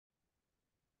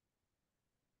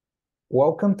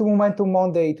Welcome to Momentum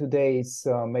Monday. Today is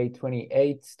May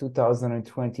 28th,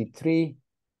 2023.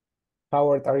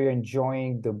 Howard, are you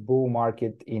enjoying the bull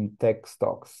market in tech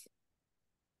stocks?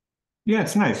 Yeah,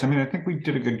 it's nice. I mean, I think we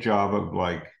did a good job of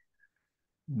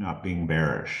not being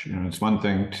bearish. It's one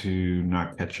thing to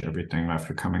not catch everything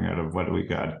after coming out of what do we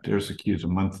got? There's a Q's a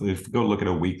monthly. If you go look at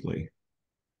a weekly,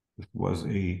 it was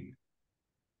a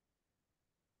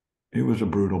it was a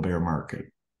brutal bear market.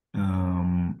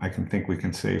 I can think we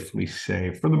can safely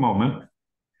say for the moment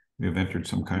we've entered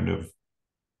some kind of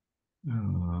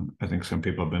I think some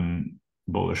people have been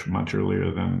bullish much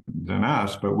earlier than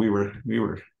us, but we were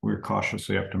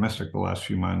cautiously optimistic the last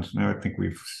few months. Now I think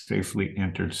we've safely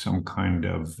entered some kind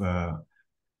of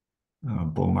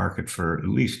bull market for at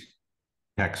least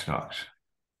tech stocks,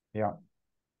 Yeah.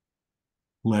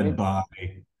 led Any, by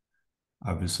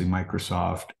obviously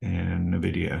Microsoft and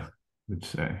Nvidia, I would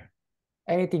say.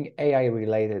 Anything AI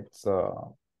related,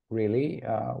 really,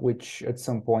 which at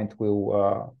some point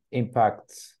will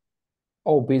impact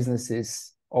all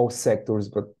businesses, all sectors,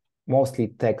 but mostly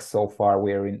tech so far.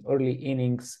 We're in early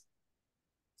innings.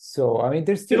 So, I mean,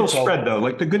 there's still It'll talk. spread though.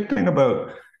 Like the good thing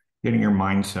about getting your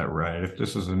mindset right, if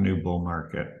this is a new bull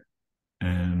market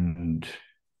and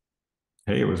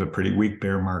hey, it was a pretty weak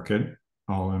bear market,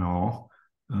 all in all,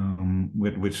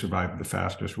 which survived the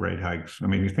fastest rate hikes. I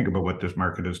mean, you think about what this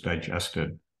market has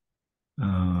digested.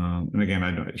 And again,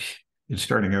 I don't. It's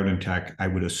starting out in tech. I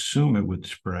would assume it would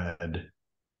spread.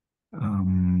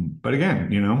 But again,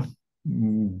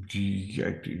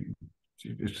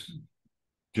 it's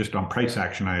just on price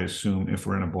action. I assume if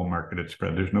we're in a bull market, it's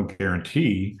spread. There's no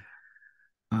guarantee.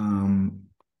 Um,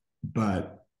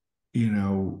 but you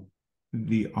know,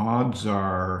 the odds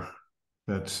are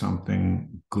that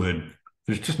something good.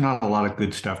 There's just not a lot of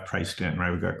good stuff priced in,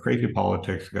 right? We've got crazy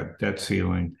politics, we've got debt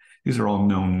ceiling. These are all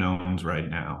known knowns right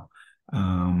now.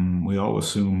 We all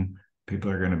assume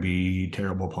people are going to be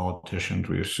terrible politicians.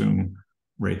 We assume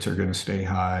rates are going to stay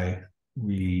high.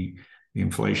 The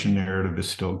inflation narrative is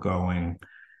still going.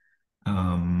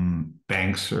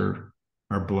 Banks are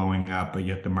blowing up, but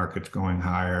yet the market's going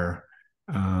higher.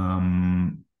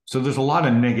 So there's a lot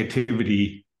of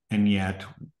negativity, and yet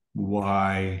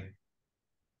why?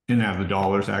 And now the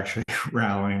dollar's actually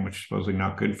rallying, which is supposedly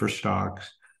not good for stocks.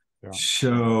 Yeah.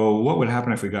 So what would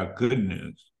happen if we got good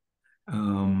news?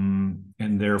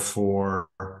 And therefore,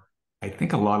 I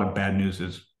think a lot of bad news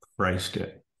is priced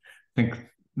it. I think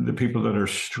the people that are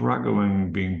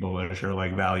struggling being bullish are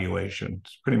like valuation.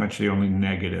 It's pretty much the only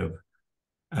negative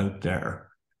out there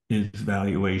is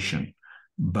valuation.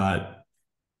 But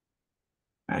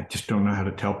I just don't know how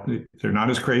to tell. They're not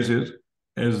as crazy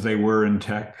as they were in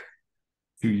tech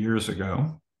a few years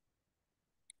ago.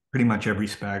 Pretty much every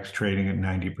SPAC's trading at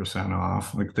 90%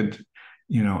 off.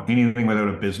 Anything without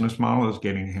a business model is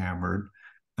getting hammered.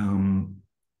 Um,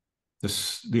 the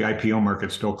IPO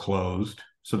market's still closed.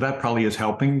 So that probably is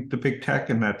helping the big tech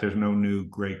in that there's no new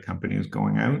great companies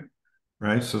going out,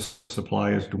 right? So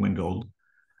supply has dwindled.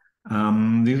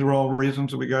 These are all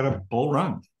reasons that we got a bull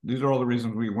run. These are all the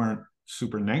reasons we weren't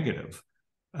super negative.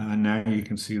 Now you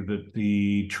can see that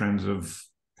the trends have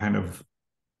kind of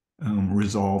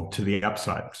resolved to the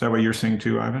upside. Is that what you're seeing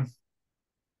too, Ivan?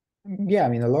 Yeah, I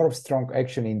mean, a lot of strong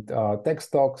action in tech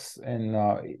stocks. And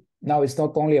now it's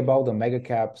not only about the mega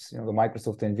caps, the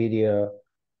Microsoft, Nvidia,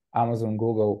 Amazon,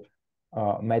 Google,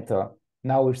 Meta.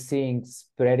 Now we're seeing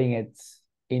spreading it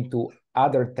into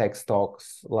other tech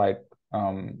stocks like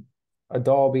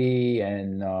Adobe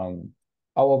and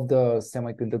all of the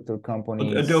semiconductor Adobe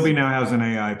companies. now has an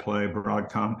AI play,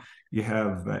 Broadcom. You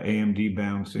have AMD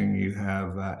bouncing. You have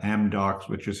Amdocs,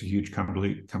 which is a huge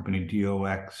company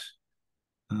DOX.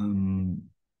 Um,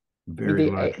 I mean, very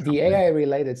large the company. AI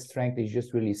related strength is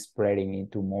just really spreading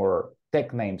into more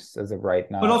tech names as of right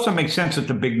It now. also makes sense that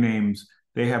the big names,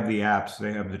 they have the apps,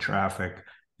 they have the traffic.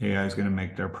 AI is going to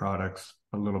make their products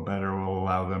a little better, will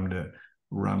allow them to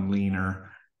run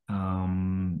leaner,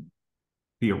 um,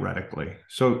 theoretically.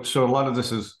 So a lot of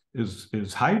this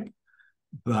is hype,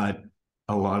 but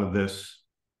a lot of this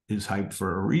is hype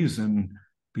for a reason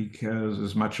because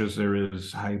as much as there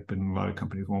is hype and a lot of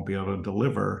companies won't be able to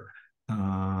deliver,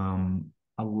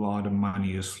 a lot of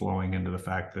money is flowing into the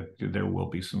fact that there will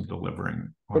be some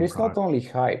delivering But on it's not product. only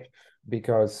hype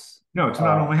because No, it's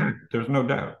not only hype. There's no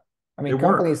doubt. I It mean, works.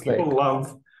 companies People like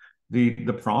love the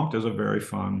prompt is a very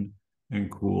fun and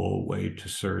cool way to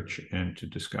search and to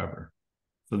discover.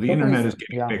 So the internet companies, is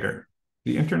getting yeah, bigger.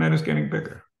 The internet is getting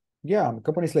bigger. yeah,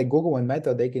 companies like Google and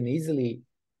Meta, they can easily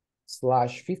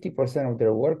slash 50% of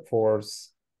their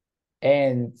workforce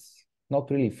and not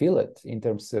really feel it in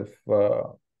terms of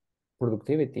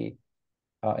productivity.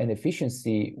 and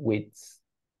efficiency with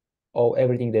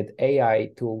everything that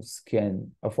AI tools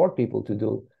can afford people to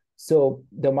do. So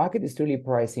the market is really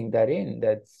pricing that in,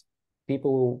 that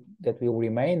people that will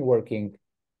remain working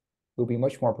will be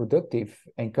much more productive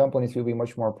and companies will be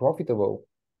much more profitable.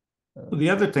 Well, the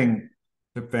other thing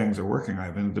that FANGs are working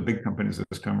on, and the big companies at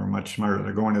this time are much smarter.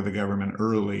 They're going to the government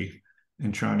early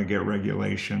and trying to get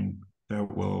regulation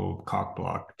that will cock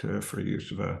block, for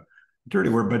use of a dirty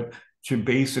word, but to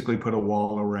basically put a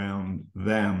wall around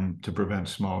them to prevent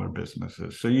smaller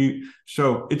businesses.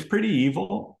 So it's pretty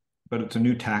evil, but it's a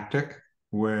new tactic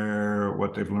where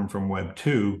what they've learned from Web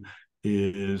 2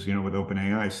 is, with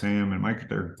OpenAI, Sam and Mike,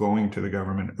 they're going to the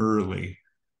government early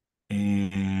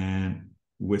and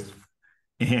the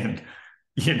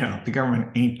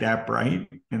government ain't that bright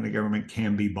and the government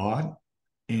can be bought.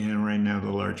 And right now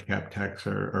the large cap techs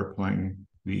are playing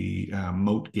the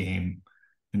moat game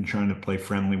and trying to play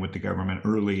friendly with the government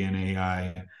early in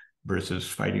AI versus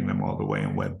fighting them all the way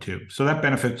in Web 2. So that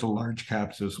benefits the large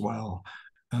caps as well.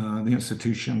 The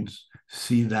institutions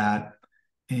see that,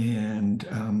 and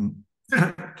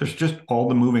there's just all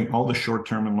the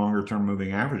short-term and longer-term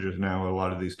moving averages now. A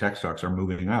lot of these tech stocks are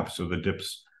moving up, so the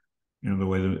dips, the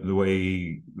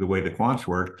way the quants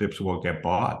work, dips will get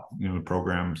bought. The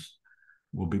programs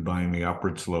will be buying the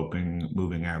upward sloping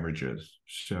moving averages.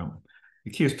 So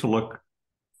the key is to look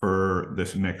for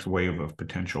this next wave of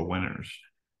potential winners.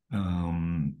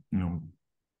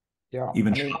 Yeah,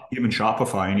 even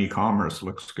Shopify and e-commerce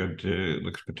looks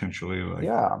potentially like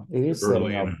it is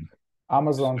setting up.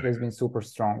 Amazon has been super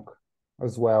strong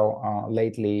as well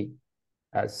lately.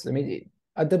 At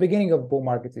the beginning of bull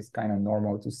markets, it's kind of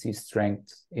normal to see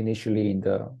strength initially in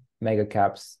the mega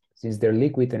caps since they're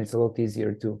liquid and it's a lot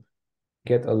easier to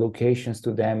get allocations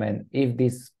to them. And if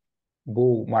this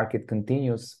bull market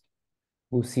continues,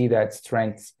 we'll see that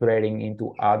strength spreading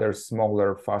into other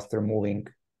smaller, faster moving,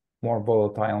 more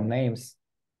volatile names.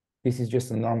 This is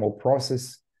just a normal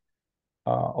process.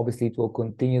 Obviously, it will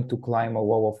continue to climb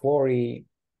above 40.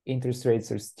 Interest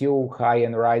rates are still high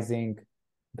and rising.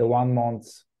 The 1 month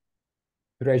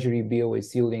Treasury bill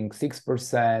is yielding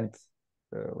 6%,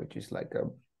 which is like a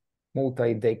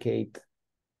multi-decade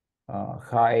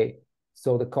high.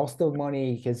 So the cost of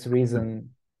money has risen,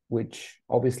 which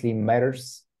obviously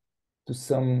matters to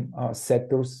some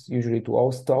sectors, usually to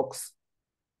all stocks.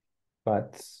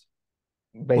 But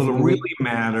basically, will it really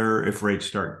matter if rates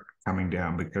start coming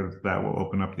down, because that will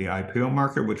open up the IPO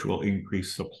market, which will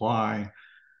increase supply.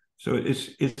 So it's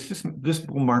just, this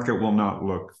bull market will not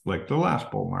look like the last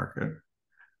bull market,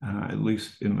 at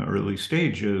least in the early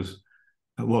stages.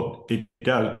 Well, it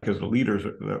does, because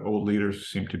the old leaders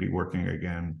seem to be working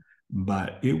again,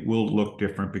 but it will look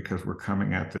different because we're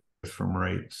coming at this from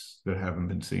rates that haven't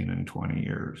been seen in 20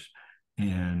 years,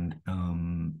 and a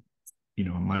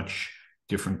much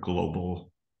different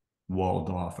global walled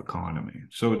off economy.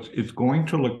 So it's going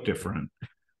to look different,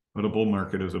 but a bull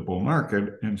market is a bull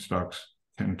market, and stocks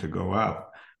tend to go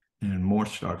up, and more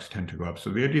stocks tend to go up.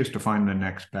 So the idea is to find the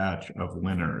next batch of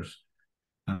winners,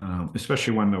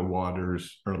 especially when the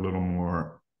waters are a little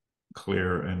more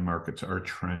clear and markets are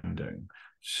trending.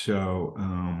 So,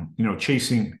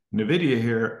 chasing NVIDIA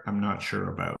here, I'm not sure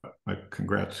about. Like,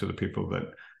 congrats to the people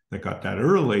that got that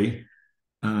early.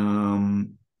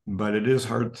 But it is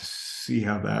hard to see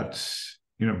how that's,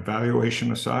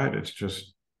 valuation aside, it's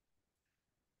just,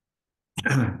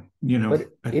 But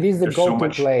it is the go-to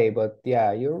play. But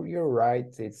yeah, you're right.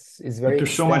 It's very.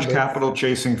 There's so much capital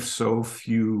chasing so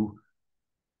few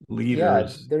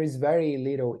leaders. Yeah, there is very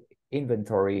little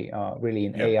inventory really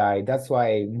in AI. That's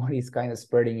why money is kind of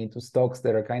spreading into stocks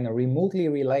that are kind of remotely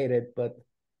related, but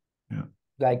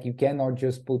like you cannot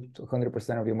just put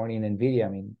 100% of your money in NVIDIA. I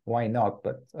mean, why not?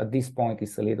 But at this point,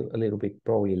 it's a little bit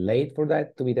probably late for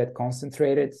that to be that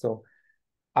concentrated. So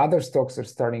other stocks are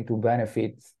starting to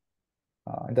benefit.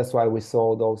 And that's why we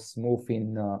saw those move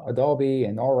in Adobe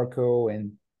and Oracle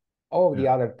and all of the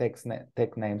other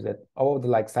tech names, that all of the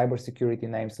like cybersecurity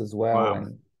names as well,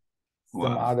 and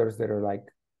some others that are like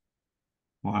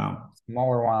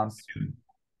smaller ones.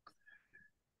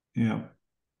 Yeah.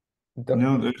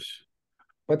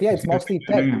 But yeah, it's mostly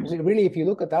tech. Really, if you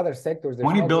look at other sectors, there's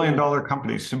 $20 billion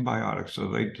companies, Symbiotics, so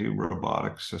they do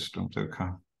robotic systems.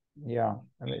 Yeah,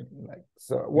 I mean, like,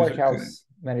 so warehouse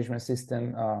management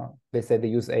system. They said they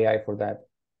use AI for that.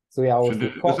 So yeah, was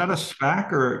that a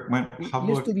SPAC or it went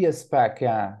public? It used to be a SPAC,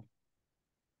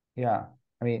 yeah.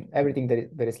 I mean, everything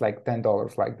that is like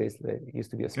 $10 like this, it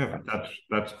used to be a SPAC. Yeah,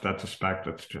 that's a SPAC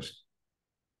that's just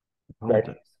very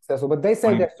successful. But they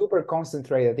say they're super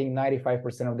concentrated. I think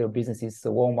 95% of their business is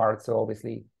Walmart, so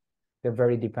obviously they're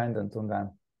very dependent on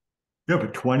them. Yeah,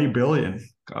 but 20 billion.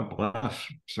 God bless.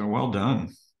 So well done.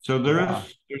 So Yeah.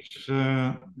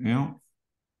 you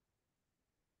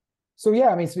So yeah,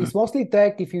 I mean, know, it's mostly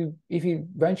tech. If you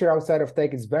venture outside of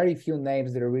tech, it's very few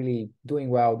names that are really doing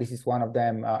well. This is one of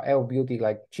them. Elf Beauty,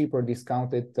 like cheaper,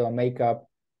 discounted makeup,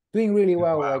 doing really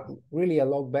well, like wow. really a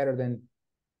lot better than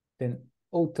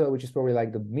Ulta, which is probably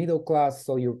like the middle class.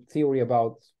 So your theory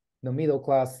about the middle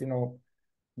class,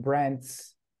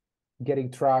 brands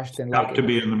getting trashed and like Got to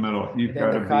be in the middle. and You've then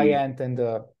got the to high be, end and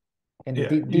the yeah,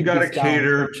 deep, you deep got to discount.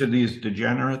 cater to these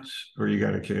degenerates or you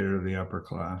got to cater to the upper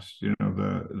class.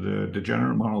 The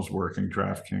degenerate model's working.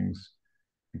 DraftKings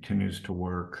continues to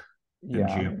work. Yeah,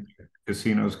 I MGM mean,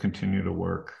 casinos continue to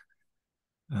work.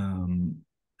 Um,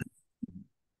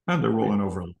 and they're rolling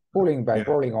over. pulling back,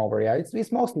 Yeah, rolling over. Yeah,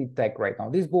 it's mostly tech right now.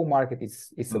 This bull market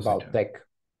is mostly about tech. tech.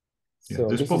 Yeah, So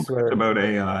this this bull is market's where, about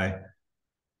AI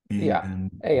yeah, and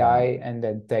AI and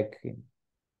then tech in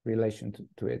relation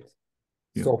to it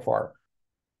yeah. so far.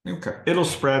 Okay. It'll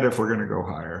spread if we're going to go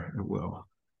higher. It will.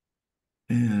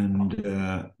 And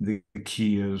the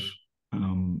key is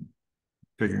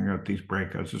figuring out these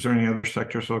breakouts. Is there any other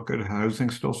sectors look good? Housing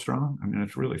still strong? I mean,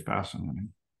 it's really fascinating.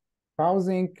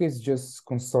 Housing is just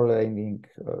consolidating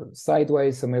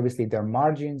sideways. So obviously their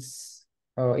margins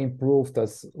improved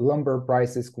as lumber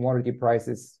prices, commodity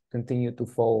prices continue to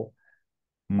fall.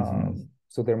 Mm-hmm.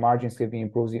 So their margins have been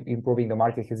improving. The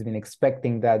market has been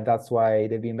expecting that. That's why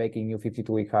they've been making new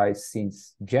 52-week highs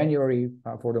since January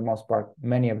for the most part,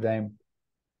 many of them.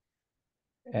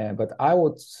 But I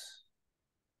would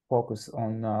focus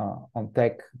on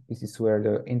tech. This is where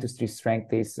the industry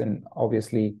strength is, and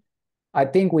obviously, I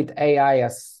think with AI,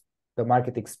 as the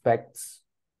market expects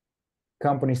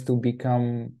companies to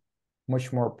become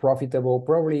much more profitable,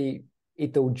 probably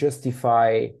it will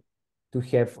justify to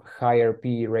have higher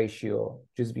PE ratio,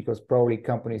 just because probably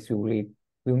companies will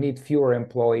need fewer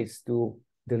employees to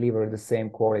deliver the same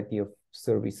quality of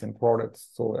service and products.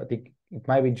 So I think it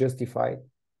might be justified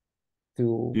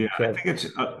to Yeah, I have think it's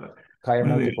higher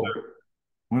one of the multiple. other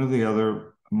one of the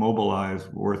other Mobilize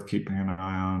worth keeping an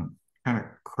eye on. Kind of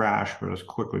crashed, but has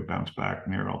quickly bounced back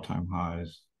near all-time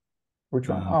highs. Which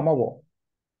one? Uh, Oh, mobile.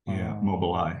 yeah,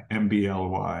 Mobileye,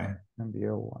 MBLY.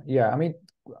 MBO. Yeah, I mean,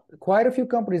 quite a few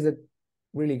companies that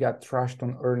really got trashed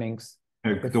on earnings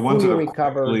have The ones fully that have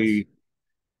recovered, quickly, like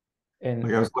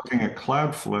and I was looking at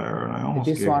Cloudflare and I almost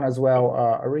this gave one up. as well,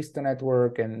 Arista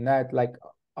Network and Net, like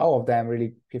all of them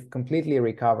really have completely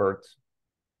recovered.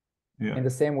 Yeah, And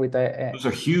the same with those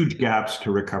are huge gaps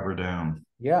to recover down.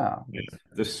 yeah, Yeah.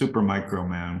 The super micro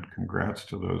man, congrats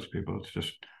to those people. It's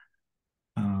just,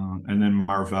 and then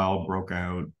Marvell broke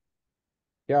out.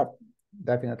 yeah,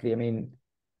 definitely. I mean,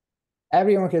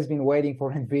 everyone has been waiting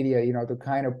for Nvidia, to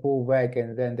kind of pull back,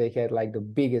 and then they had like the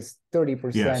biggest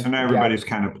Yeah, so 30% now gap. everybody's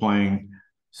kind of playing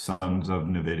sons of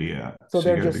NVIDIA. So So you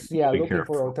they're got to be just, yeah, really looking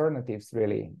for careful. alternatives,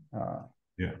 really.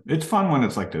 Yeah, it's fun when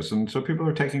it's like this. And so people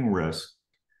are taking risks.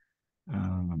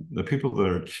 The people that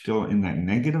are still in that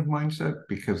negative mindset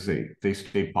because they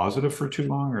stay positive for too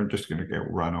long are just going to get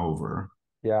run over.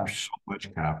 Yeah, There's so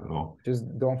much capital. just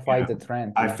don't You fight know, the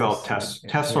trend. I You felt just,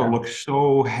 Tesla yeah, looked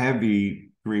so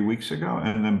heavy 3 weeks ago,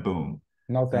 and then boom.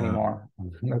 not Uh, anymore.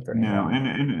 Not no, anymore.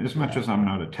 and as much Yeah. as I'm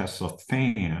not a Tesla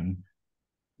fan,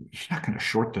 you're not going to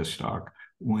short this stock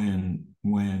when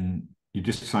you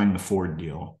just signed the Ford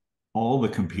deal. All the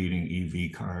competing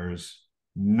EV cars,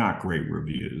 not great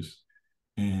reviews,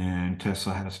 and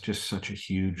Tesla has just such a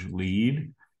huge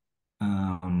lead.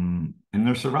 And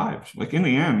they're survived. Like in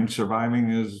the end, surviving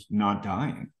is not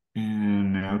dying.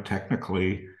 And now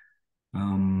technically,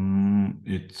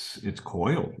 it's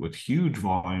coiled with huge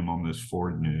volume on this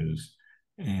Ford news,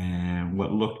 and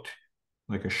what looked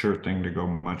like a sure thing to go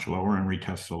much lower and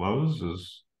retest the lows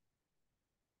is,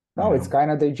 No, it's kind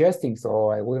of digesting, so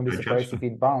I wouldn't be surprised if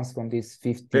digestion. it bounced from this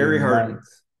Very hard. 15-month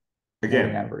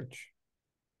moving Again, average.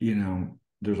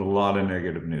 there's a lot of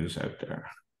negative news out there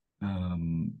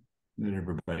that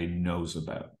everybody knows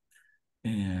about,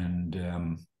 and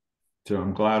so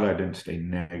I'm glad I didn't stay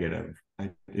negative.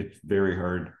 It's very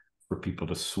hard for people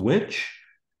to switch,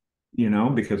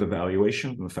 because of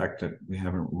valuation, the fact that we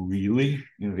haven't really,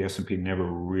 the S&P never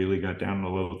really got down to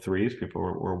low threes. People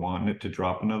were wanting it to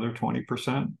drop another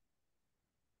 20%.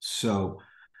 So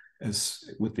as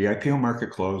with the IPO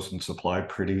market closed and supply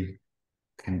pretty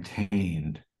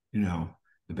contained, the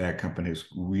bad companies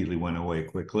really went away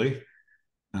quickly.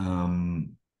 The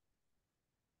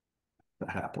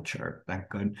Apple chart,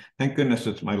 thank goodness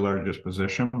it's my largest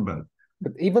position, but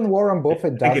But even Warren I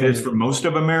Buffett think it is doesn't, for most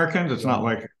of Americans. It's not yeah,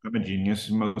 like I'm a genius.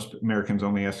 Most Americans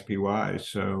only SPY,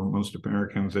 so most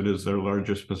Americans it is their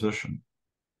largest position.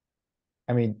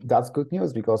 I mean, that's good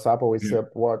news because Apple is Yeah. up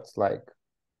what, like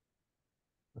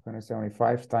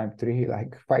 175 times 3,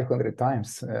 like 500 times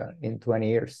in 20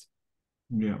 years,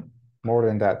 Yeah. more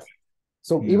than that.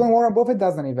 So Yeah. even Warren Buffett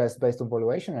doesn't invest based on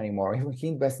valuation anymore. Even he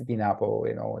invested in Apple,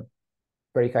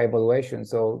 very high valuation.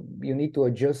 So you need to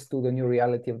adjust to the new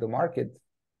reality of the market.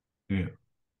 Yeah.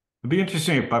 It'd be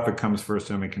interesting if Buffett comes for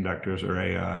semiconductors or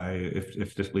AI,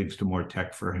 if this leads to more tech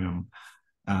for him.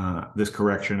 This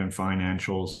correction in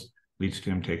financials leads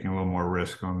to him taking a little more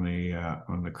risk on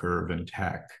the curve in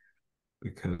tech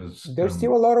because There's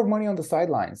still a lot of money on the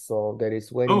sidelines, so that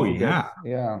is waiting oh to get,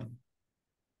 yeah,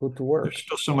 put to there's work.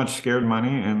 still so much scared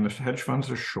money and the hedge funds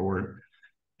are short.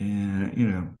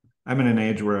 And I'm in an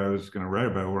age where I was going to write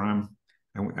about where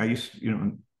I used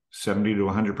to, 70 to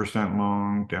 100%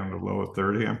 long down to low of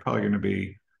 30. I'm probably going to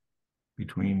be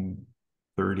between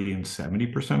 30 and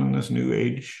 70% in this new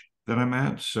age that I'm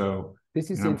at. So,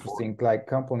 This is I'm interesting, like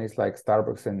companies like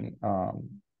Starbucks and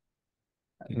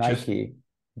just, Nike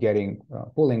getting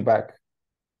pulling back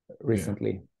yeah.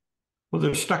 recently. Well,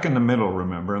 they're stuck in the middle,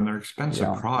 remember, and they're expensive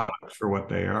Yeah. products for what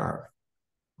they are,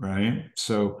 right?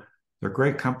 So they're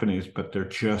great companies, but they're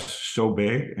just so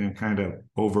big and kind of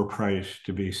overpriced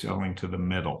to be selling to the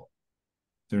middle.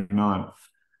 They're not.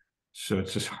 So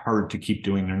it's just hard to keep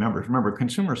doing their numbers. Remember,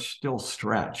 consumers still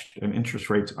stretched and interest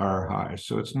rates are high.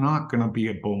 So it's not going to be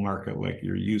a bull market like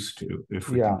you're used to if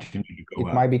we Yeah. continue to go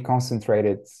It might up. be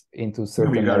concentrated into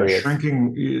Remember, you certain got a areas.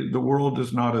 shrinking, the world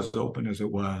is not as open as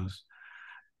it was.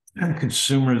 And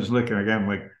consumers looking again,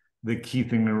 like the key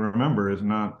thing to remember is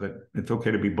not that it's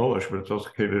okay to be bullish, but it's also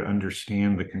okay to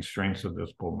understand the constraints of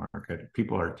this bull market.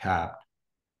 People are tapped,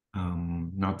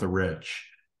 not the rich,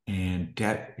 and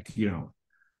debt.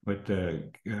 But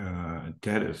the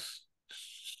debt is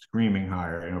screaming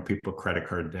higher. People credit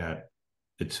card debt,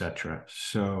 etc.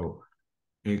 So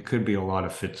it could be a lot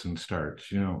of fits and starts.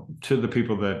 To the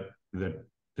people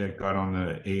that got on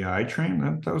the AI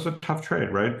train, that was a tough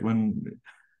trade, right?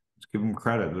 Let's give them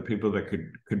credit. The people that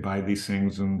could buy these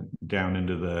things and down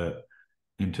into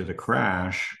the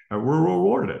crash were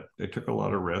rewarded. They took a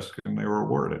lot of risk and they were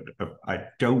rewarded. I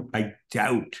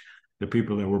doubt the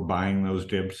people that were buying those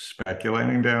dips,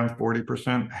 speculating down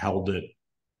 40%, held it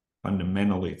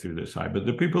fundamentally through this high. But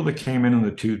the people that came in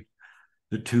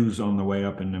the twos on the way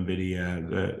up in Nvidia,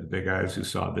 the guys who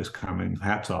saw this coming,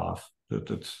 hats off.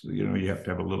 That's you have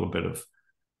to have a little bit of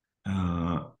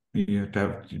you have to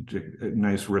have a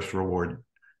nice risk reward.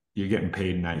 You're getting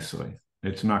paid nicely.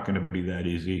 It's not going to be that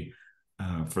easy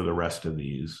for the rest of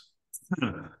these.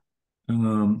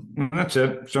 That's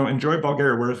it. So enjoy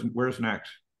Bulgaria. Where's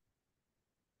next?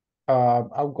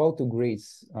 I'll go to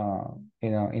Greece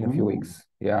in a few Ooh, weeks.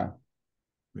 Yeah.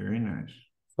 very nice.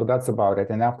 So that's about it.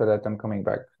 And after that, I'm coming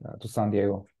back to San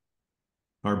Diego.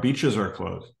 Our beaches are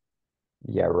closed.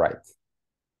 Yeah, right.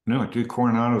 No, dude,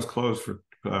 Coronado's closed for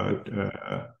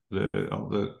the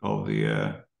all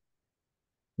the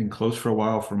been closed for a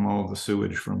while from all the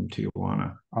sewage from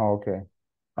Tijuana. Oh, okay.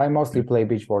 I mostly play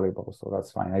beach volleyball, so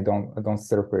that's fine. I don't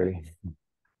surf really.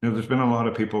 There's been a lot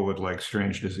of people with like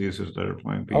strange diseases that are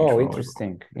playing beach Oh, volleyball.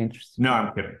 interesting. Interesting. No,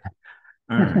 I'm kidding.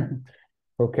 All right.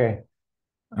 Okay.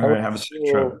 All All right. right. Have a See safe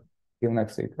you. trip. See you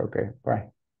next week. Okay.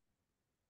 Bye.